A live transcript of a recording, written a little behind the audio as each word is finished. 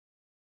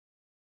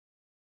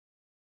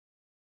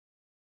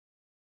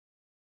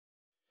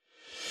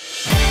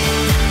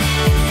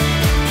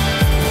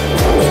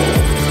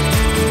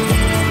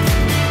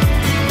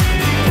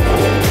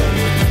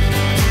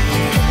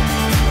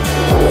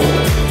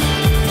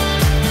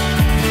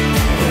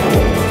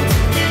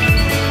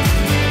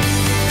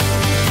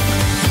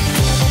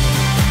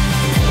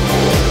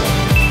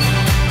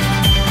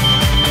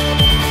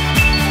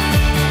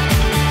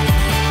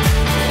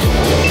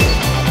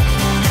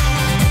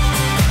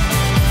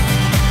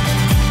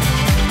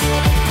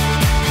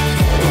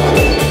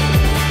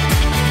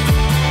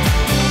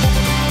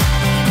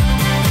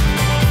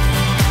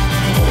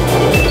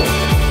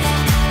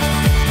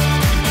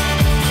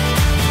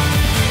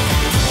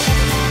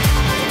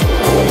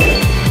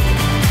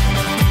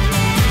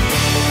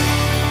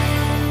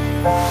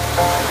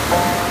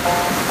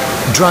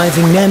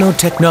driving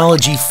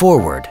nanotechnology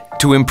forward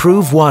to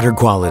improve water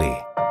quality.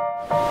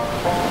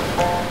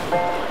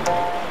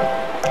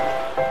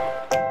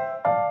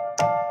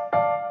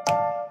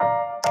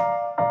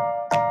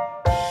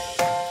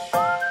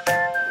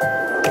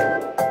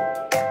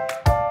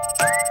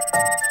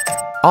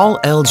 All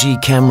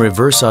LG Chem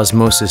reverse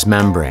osmosis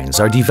membranes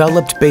are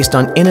developed based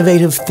on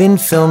innovative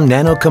thin-film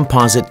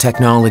nanocomposite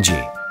technology.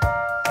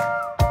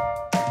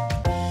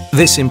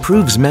 This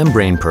improves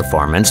membrane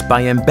performance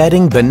by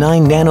embedding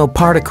benign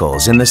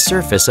nanoparticles in the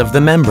surface of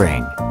the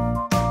membrane.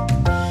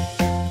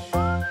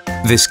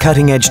 This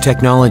cutting-edge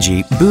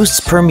technology boosts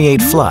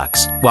permeate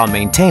flux while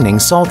maintaining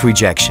salt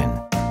rejection.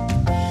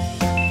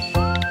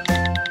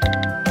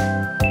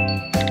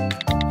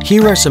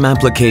 Here are some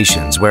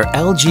applications where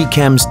LG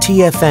Chem's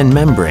TFN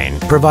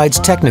membrane provides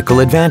technical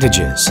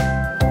advantages.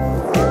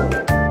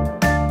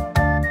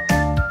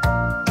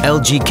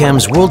 LG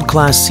Chem's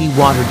world-class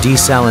seawater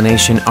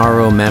desalination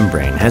RO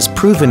membrane has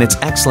proven its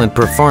excellent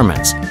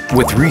performance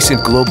with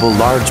recent global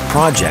large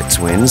projects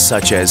wins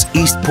such as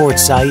East Port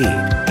Said,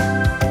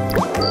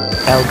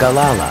 El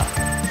Galala,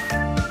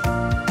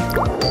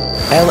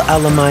 El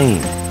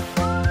Alamein,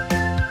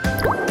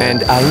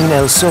 and Ain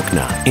El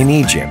Sukna in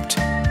Egypt,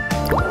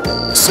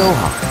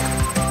 Sohar,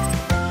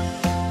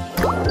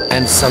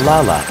 and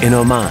Salalah in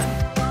Oman,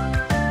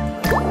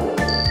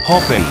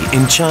 Hopi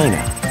in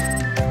China,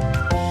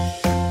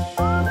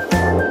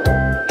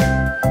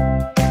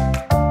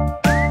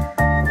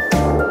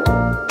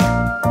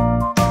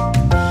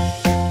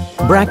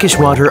 brackish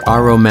water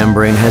RO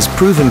membrane has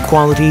proven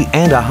quality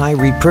and a high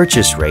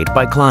repurchase rate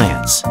by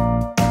clients.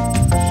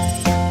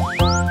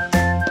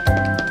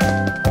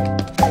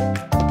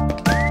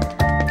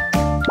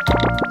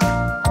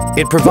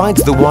 It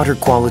provides the water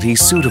quality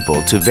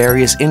suitable to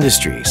various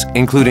industries,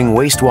 including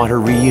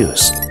wastewater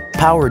reuse,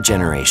 power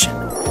generation,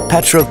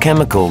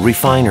 petrochemical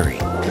refinery,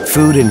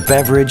 food and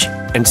beverage,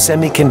 and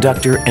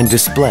semiconductor and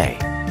display.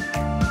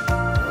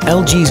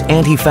 LG's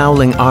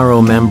anti-fouling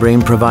RO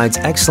membrane provides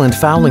excellent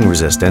fouling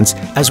resistance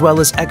as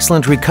well as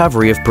excellent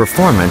recovery of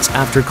performance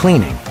after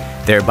cleaning,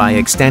 thereby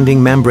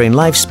extending membrane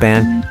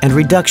lifespan and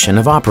reduction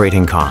of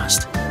operating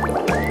cost.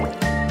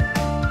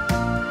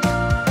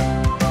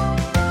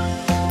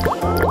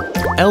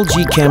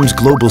 LG Chem's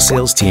global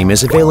sales team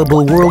is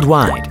available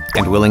worldwide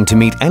and willing to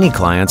meet any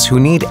clients who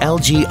need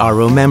LG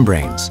RO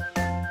membranes.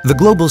 The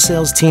global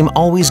sales team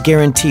always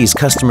guarantees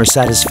customer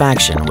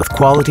satisfaction with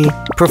quality,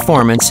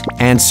 performance,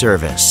 and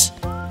service.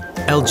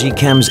 LG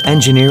Chem's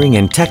engineering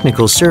and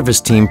technical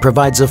service team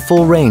provides a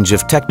full range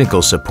of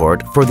technical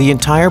support for the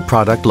entire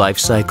product life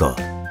cycle.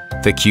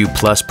 The Q+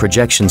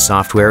 projection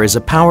software is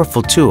a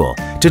powerful tool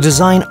to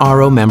design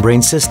RO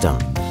membrane system.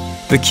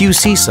 The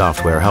QC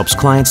software helps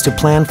clients to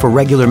plan for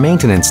regular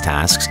maintenance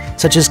tasks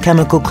such as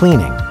chemical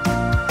cleaning.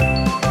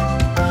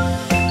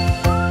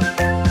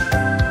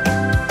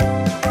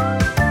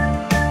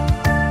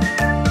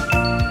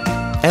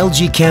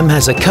 LG Chem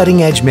has a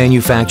cutting-edge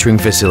manufacturing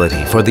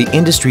facility for the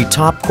industry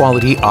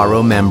top-quality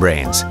RO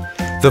membranes.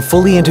 The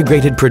fully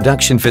integrated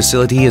production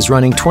facility is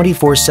running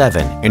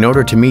 24/7 in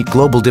order to meet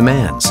global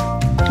demands.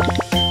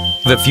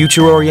 The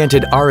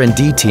future-oriented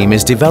R&D team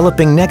is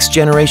developing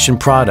next-generation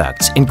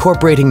products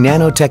incorporating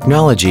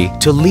nanotechnology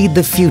to lead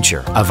the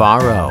future of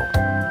RO.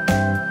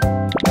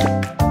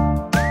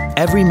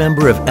 Every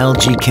member of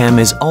LG Chem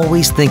is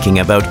always thinking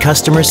about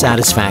customer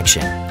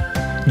satisfaction.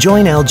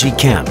 Join LG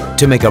Chem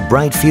to make a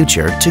bright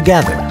future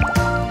together.